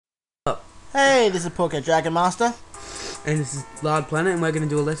Hey, this is Paulkdragonmaster And this is Large Planet, and we're going to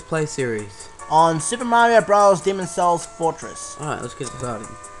do a Let's Play series. on Super Mario Bros. Demonsul's Fortress. Alright, let's get started.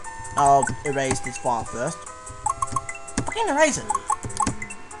 I'll erase this file first. Fucking erase it.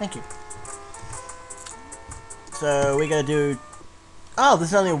 Thank you. So, we're gonna do... Oh,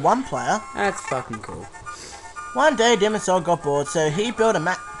 there's only one player. That's fucking cool. One day, Demonsul got bored, so he built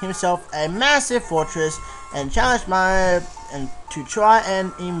himself a massive fortress and challenged Mario to try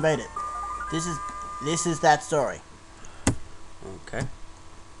and invade it. This is that story. Okay.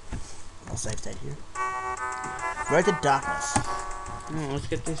 I'll save state here. Road to Darkness. Let's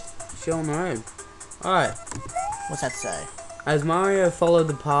get this show on the road. Alright. What's that say? As Mario followed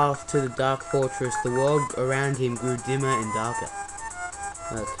the path to the Dark Fortress, the world around him grew dimmer and darker.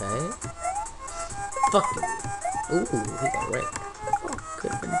 Okay. Fucking. Ooh, he got wrecked.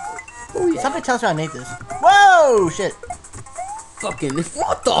 Oh, yeah. Something tells me I need this. Whoa! Shit. Fucking.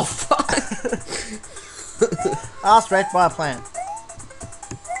 What the fuck? I was wrecked by a plant.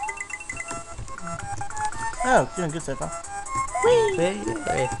 Oh, doing good so far. Whee!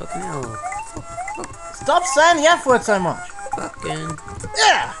 Hey, fucking hell. Stop saying the F word so much. Fucking.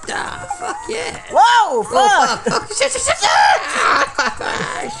 Yeah! Ah, fuck yeah. Whoa! Fuck! Oh, fuck. Shit.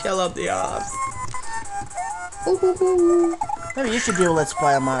 Shell up the arse. Maybe you should do a Let's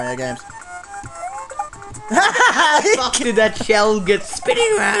Play on Mario games. Fuck did that shell get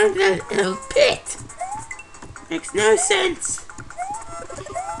spinning around in a pit? Makes no sense.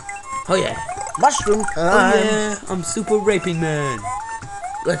 Oh yeah. Mushroom Oh time. yeah. I'm super raping man.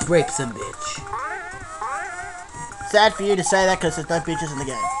 Let's rape some bitch. Sad for you to say that because there's no bitches in the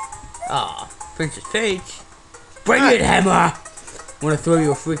game. Ah, Princess Peach. Bring it, hammer. Wanna throw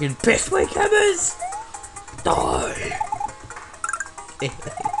your freaking piss wake hammers? Die.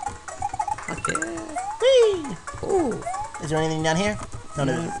 Okay. Whee! Ooh. Is there anything down here? No,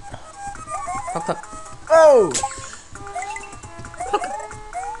 no. Fuck up. Oh!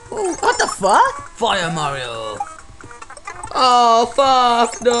 Oh, what the fuck? Fire Mario. Oh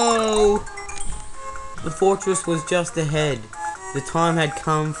fuck no. The fortress was just ahead. The time had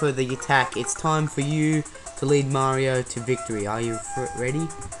come for the attack. It's time for you to lead Mario to victory. Are you ready?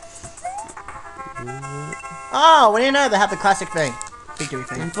 Oh, well, you know they have the classic thing. Victory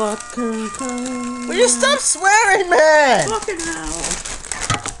thing. Will you stop swearing, man? Fucking hell.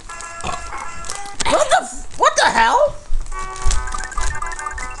 What the hell?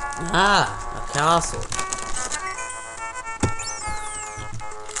 Ah, a castle.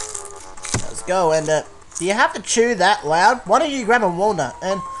 Let's go, and do you have to chew that loud? Why don't you grab a walnut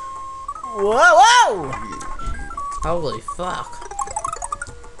and... Whoa! Holy fuck.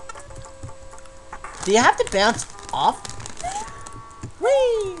 Do you have to bounce off?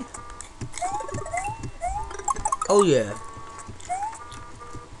 Whee! Oh yeah.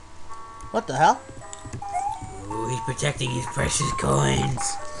 What the hell? Ooh, he's protecting his precious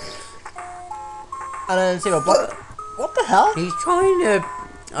coins. I don't see what the hell? He's trying to,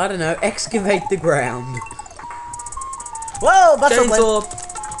 I don't know, excavate the ground. Whoa, bustle blade.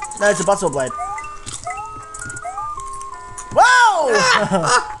 Chainsaw. No, it's a bustle blade. Whoa!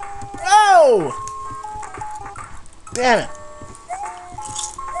 Whoa! Damn it.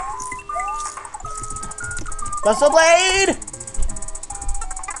 Bustle blade!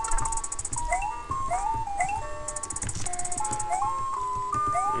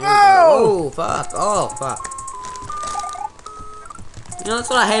 Oh fuck! Oh fuck! You know, that's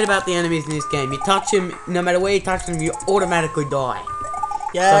what I hate about the enemies in this game. You touch them, no matter where you touch them, you automatically die.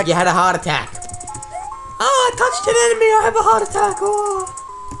 Yeah. It's like you had a heart attack. Oh, I touched an enemy, I have a heart attack. Oh.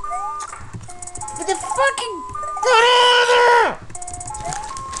 But the fucking...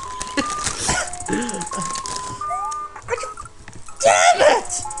 Damn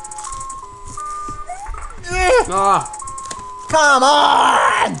it! Oh, Come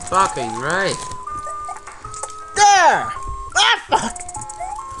on! fucking right. There! Ah, fuck!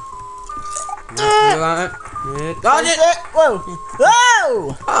 Got it! Whoa!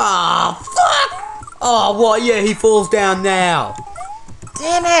 Whoa! Oh, fuck! Oh, what? Yeah, he falls down now.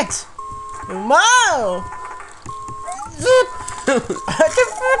 Damn it! Whoa!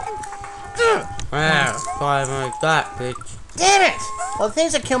 Wow, fire like that, bitch. Damn it! Well, the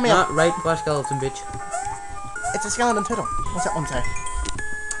things that kill me are... Not raped by skeleton, bitch. It's a skeleton turtle. What's that one say?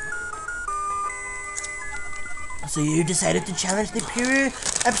 So you decided to challenge the pure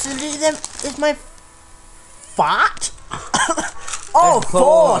absolutely them is my fart? Oh,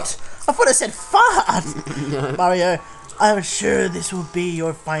 thought! I thought I said fart! Mario, I'm sure this will be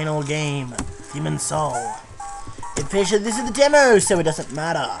your final game. Demonsul. In patient, this is the demo, so it doesn't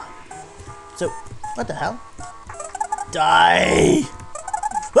matter. So, what the hell? Die!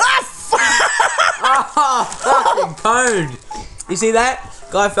 Ah, fuck! fucking pwned. You see that?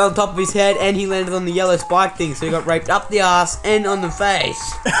 Guy fell on top of his head and he landed on the yellow spike thing, so he got raped up the ass and on the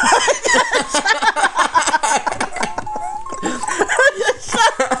face.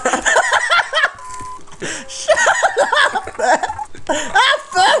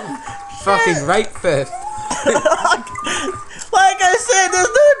 Fucking rape first. Like I said, there's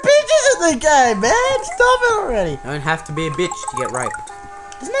no bitches in the game, man. Stop it already. You don't have to be a bitch to get raped.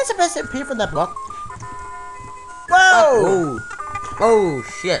 Isn't that supposed to appear from that block? Whoa! Oh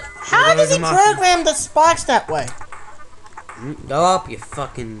shit. How does he program the spikes that way? Go up, you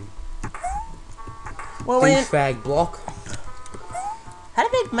fucking douchebag block. How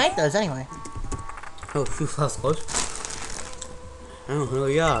did they make those anyway? Oh, shoot, that was close. Oh, here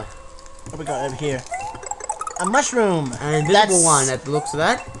we are. What we got over here? A mushroom. An invisible one at the looks of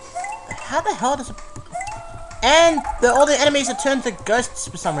that. How the hell does it... And all the enemies are turned to ghosts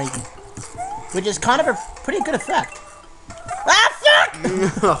for some reason. Which is kind of a pretty good effect. Ah, fuck!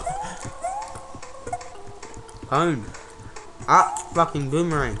 Home. Ah, fucking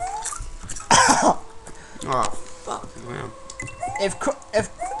boomerang. Oh, fuck. Wow. If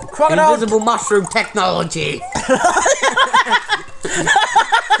crocodile... Invisible mushroom technology. How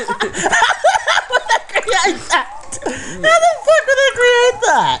would they create that? How the fuck would they create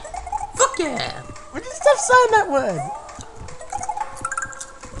that? Fuck yeah. Would you stop saying that word?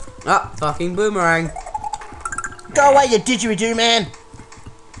 Ah, fucking boomerang. Go away, you didgeridoo man.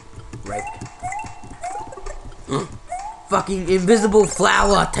 Rape. Fucking invisible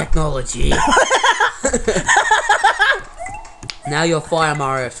flower technology. Now you're Fire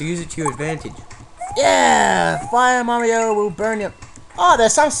Mario, so use it to your advantage. Yeah, Fire Mario will burn you. Oh,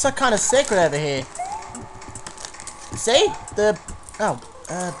 there's some kind of secret over here. See?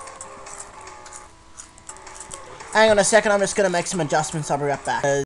 Hang on a second, I'm just gonna make some adjustments, I'll be right back.